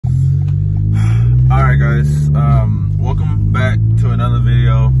Alright guys, welcome back to another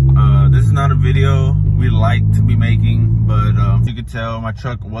video. This is not a video we like to be making, but you can tell my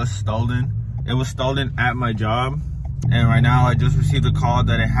truck was stolen. It was stolen at my job, and right now I just received a call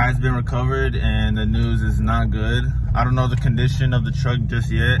that it has been recovered and the news is not good. I don't know the condition of the truck just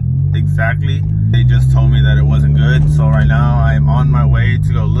yet exactly. They just told me that it wasn't good, so right now I'm on my way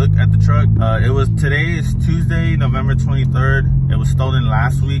to go look at the truck. Today is Tuesday, November 23rd. It was stolen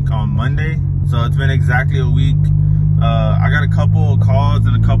last week on Monday, so it's been exactly a week. I got a couple of calls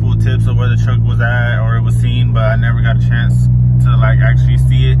and a couple of tips of where the truck was at or it was seen, but I never got a chance to like actually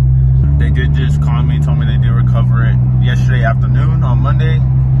see it. They did just call me and told me they did recover it yesterday afternoon on Monday.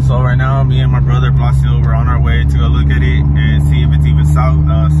 So right now, me and my brother Blasio, we're on our way to go look at it and see if it's even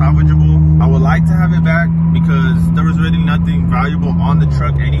salvageable. I would like to have it back because there was really nothing valuable on the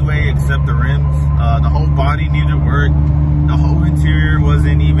truck anyway except the rims. The whole body needed work. The whole interior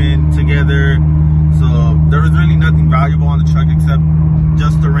wasn't even together. So there was really nothing valuable on the truck except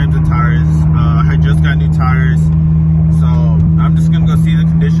just the rims and tires. I had just got new tires. So I'm just gonna go see the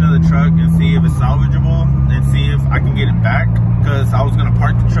condition of the truck and see if it's salvageable and see if I can get it back, because I was gonna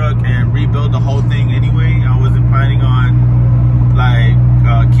park the truck and rebuild the whole thing anyway. I wasn't planning on like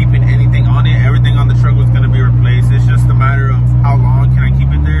keeping anything on it. Everything on the truck was gonna be replaced. It's just a matter of how long can I keep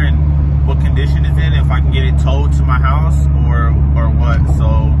it there and what condition it's in, if I can get it towed to my house or what.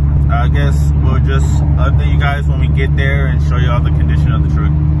 So I guess we'll just update you guys when we get there and show you all the condition of the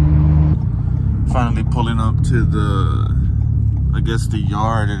truck. Finally pulling up to the, I guess the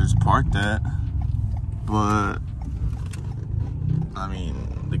yard it is parked at, but I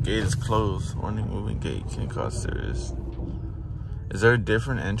mean the gate is closed. Warning, moving gate can cause serious. Is there a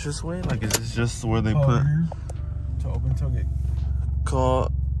different entranceway? Like, is this just where they put here to open tailgate?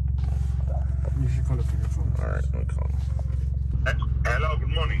 Call. You should call it for your phone. All right, let me call. Hello, good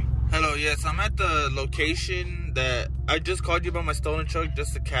morning. Hello, yes, I'm at the location that I just called you about my stolen truck,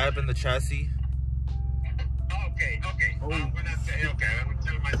 just the cab and the chassis. Okay. Oh. I'm gonna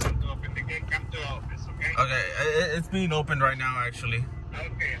tell my son to open the gate. Come to the office, okay? Okay, it's being opened right now, actually.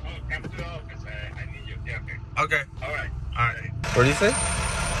 Okay, come to the office. I need you. Yeah, okay. Okay. All right. Where did he say?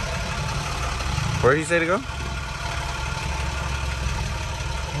 Where did he say to go?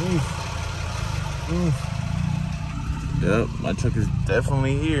 Yep, my truck is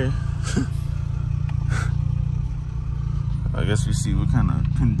definitely here. I guess we see what kind of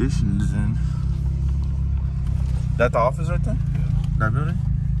condition it's in. That the office right there? Yeah. That building?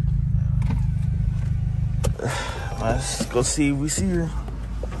 Let's go see if we see her.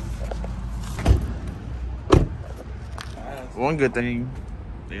 One good thing,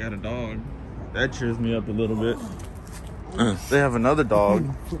 they got a dog. That cheers me up a little bit. They have another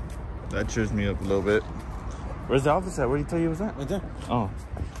dog. That cheers me up a little bit. Where's the office at? Where did he tell you it was at? Right there. Oh.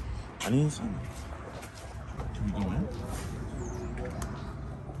 I need something. Can we go in?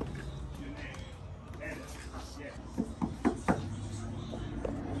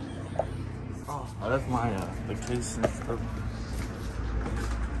 Oh, that's my, the case and stuff.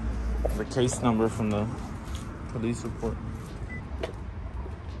 The case number from the police report.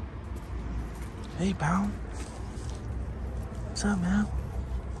 Hey, pal. What's up, man?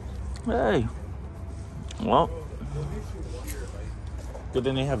 Hey. Well, good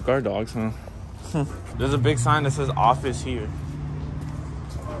thing they have guard dogs, huh? There's a big sign that says office here.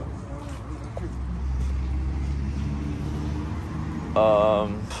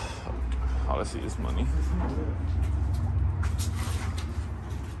 How to see this money?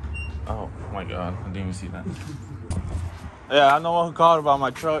 Oh my God, I didn't even see that. Yeah, I know who called about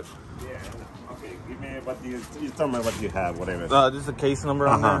my truck. Yeah. Okay. Give me what you tell me what you have, whatever. This is a case number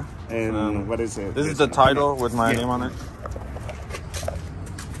on there. And what is it? This is the title with my name on it.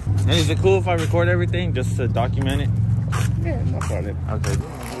 And is it cool if I record everything just to document it? Yeah, no problem. Okay.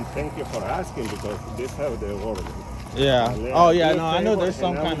 And thank you for asking, because this have the order. Yeah. Oh yeah. No, I know there's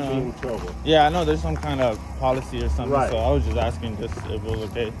some kind of. Yeah, I know there's some kind of policy or something. Right. So I was just asking just if it was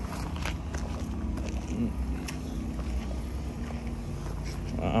okay.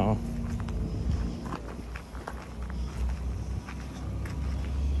 Wow.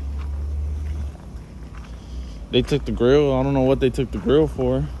 They took the grill. I don't know what they took the grill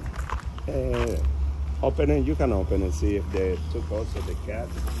for. Open it. You can open and see if they took also the cat.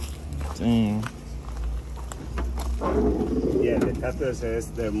 Dang. Yeah, the cutter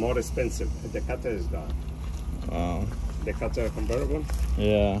is the more expensive. The cutter is gone. Wow. The cutter convertible?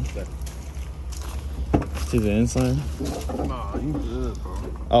 Yeah. Yeah. See the inside? Nah, you good, bro.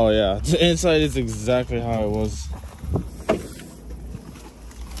 Oh yeah, the inside is exactly how it was.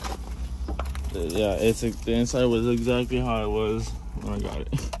 Yeah, the inside was exactly how it was when I got it.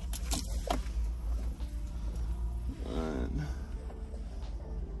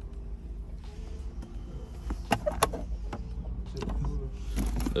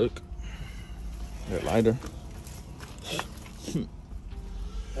 took. Your lighter.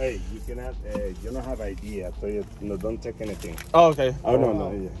 Hey, you cannot. You don't have ID. I told you, no, don't take anything. Oh, okay. Oh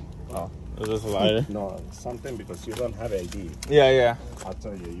no. Yeah. Oh, is this a lighter? No, something because you don't have ID. Yeah. I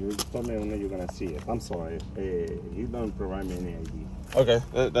told you. You told me when you're gonna see it. I'm sorry. You don't provide me any ID. Okay,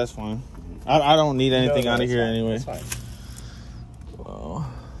 that's fine. I don't need anything out of here fine. anyway. That's fine. Wow.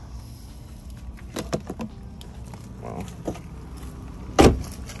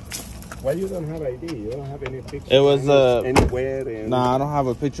 Why you don't have ID? You don't have any picture? It was anywhere. Nah, I don't have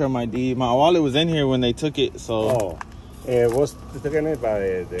a picture of my ID. My wallet was in here when they took it, so. Oh, was taken it by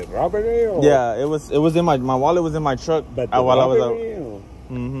the robbery? Or? Yeah, it was in my wallet was in my truck. But while I was out.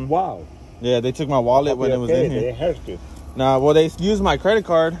 Mm-hmm. Wow. Yeah, they took my wallet when it was in here. They hurt you. Nah, well, they used my credit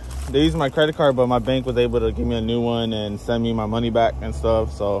card. They used my credit card, but my bank was able to give me a new one and send me my money back and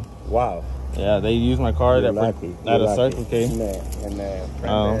stuff. So. Wow. Yeah, they used my card at a Circle K.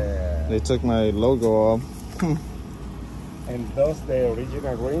 They took my logo off. And those the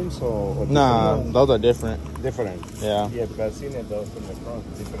original rims or nah, those are different. Different. Yeah. Yeah, because I've seen it those in the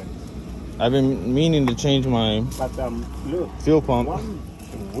front different. I've been meaning to change my look, fuel pump.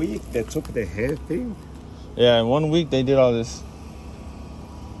 1 week they took the hair thing. Yeah, in 1 week they did all this.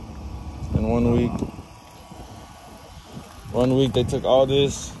 In 1 week. 1 week they took all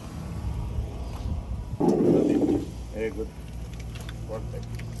this. Very good. Perfect.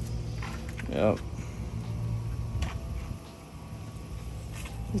 Yep.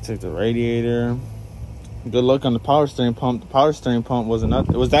 They took the radiator. Good luck on the power steering pump. The power steering pump wasn't up.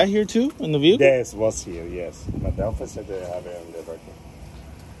 Was that here too in the vehicle? Yes, was here, yes. But the officer they have it on the record.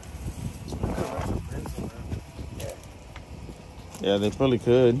 Yeah, they probably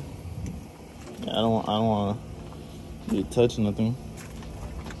could. Yeah, I don't want to be touching nothing.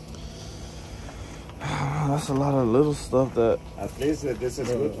 That's a lot of little stuff that. At least this is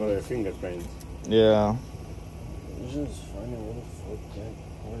good for a fingerprint. Yeah. It's just finding where the fuck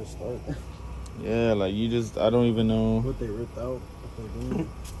where to start. Yeah, like I don't even know. What they ripped out, what they're doing.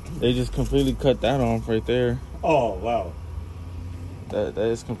 They just completely cut that off right there. Oh, wow. That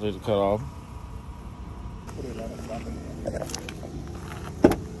is completely cut off.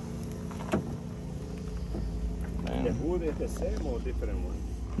 Man. The hood is the same or different one?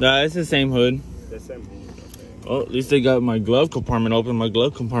 Nah, it's the same hood. The same hood, okay. Oh, at least they got my glove compartment open. My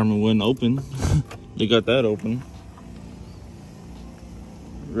glove compartment wouldn't open. They got that open.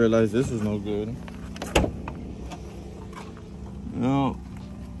 Realized this was no good. No.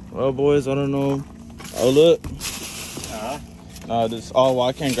 Well, boys, I don't know. Oh, look. This. Oh, well,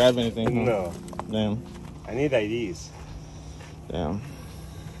 I can't grab anything. Huh? No. Damn. I need IDs. Damn.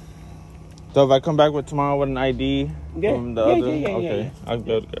 So if I come back tomorrow with an ID from the other, okay, I'll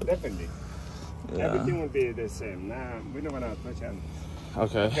go to get it. Definitely. Yeah. Everything will be the same. Nah, we don't want to touch it.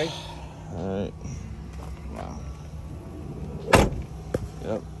 Okay. Okay. All right. Wow.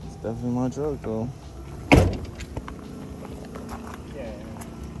 Yep, it's definitely my truck though. Yeah.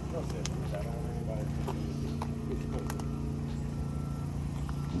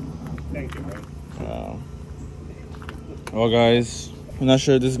 Thank you, man. Wow. Well, guys, I'm not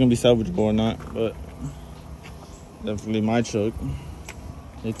sure if this is gonna be salvageable or not, but definitely my truck.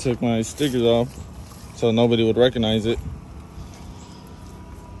 They took my stickers off so nobody would recognize it.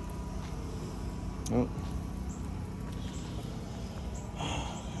 Oh.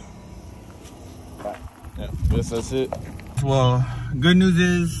 Yeah, guess that's it. Well, good news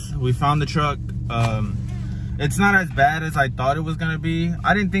is we found the truck. It's not as bad as I thought it was gonna be.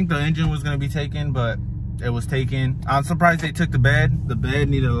 I didn't think the engine was gonna be taken, but it was taken. I'm surprised they took the bed. The bed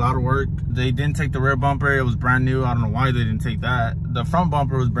needed a lot of work. They didn't take the rear bumper. It was brand new. I don't know why they didn't take that. The front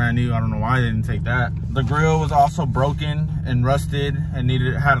bumper was brand new. I don't know why they didn't take that. The grill was also broken and rusted and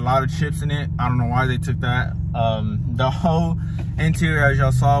had a lot of chips in it. I don't know why they took that. The whole interior, as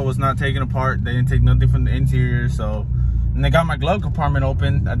y'all saw, was not taken apart. They didn't take nothing from the interior, so. And they got my glove compartment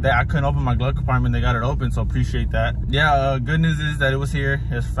open. I couldn't open my glove compartment. They got it open, so appreciate that. Yeah, good news is that it was here.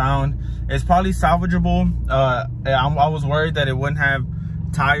 It's found. It's probably salvageable. I was worried that it wouldn't have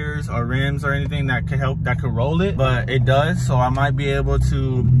tires or rims or anything that could roll it, but it does. So I might be able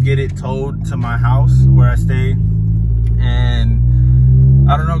to get it towed to my house where I stay. And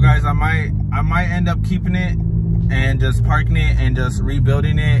I don't know, guys. I might end up keeping it and just parking it and just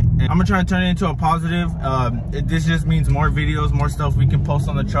rebuilding it. And I'm gonna try and turn it into a positive. This just means more videos, more stuff we can post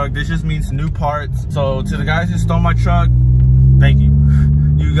on the truck. This just means new parts. So to the guys who stole my truck, thank you.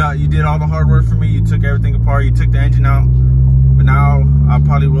 You did all the hard work for me. You took everything apart. You took the engine out. But now I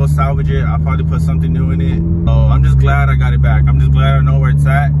probably will salvage it. I'll probably put something new in it. So I'm just glad I got it back. I'm just glad I know where it's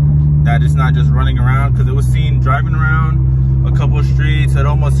at. That it's not just running around, because it was seen driving around a couple of streets. It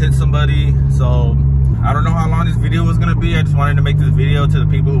almost hit somebody. So I don't know how long this video was gonna be. I just wanted to make this video to the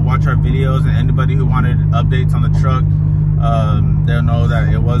people who watch our videos, and anybody who wanted updates on the truck, they'll know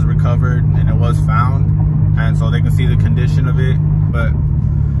that it was recovered and it was found, and so they can see the condition of it. But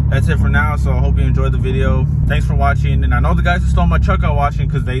that's it for now, so I hope you enjoyed the video. Thanks for watching, and I know the guys who stole my truck are watching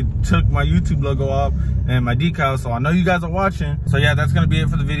because they took my YouTube logo off and my decal, so I know you guys are watching. So yeah, that's gonna be it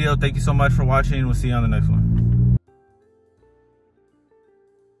for the video. Thank you so much for watching. We'll see you on the next one.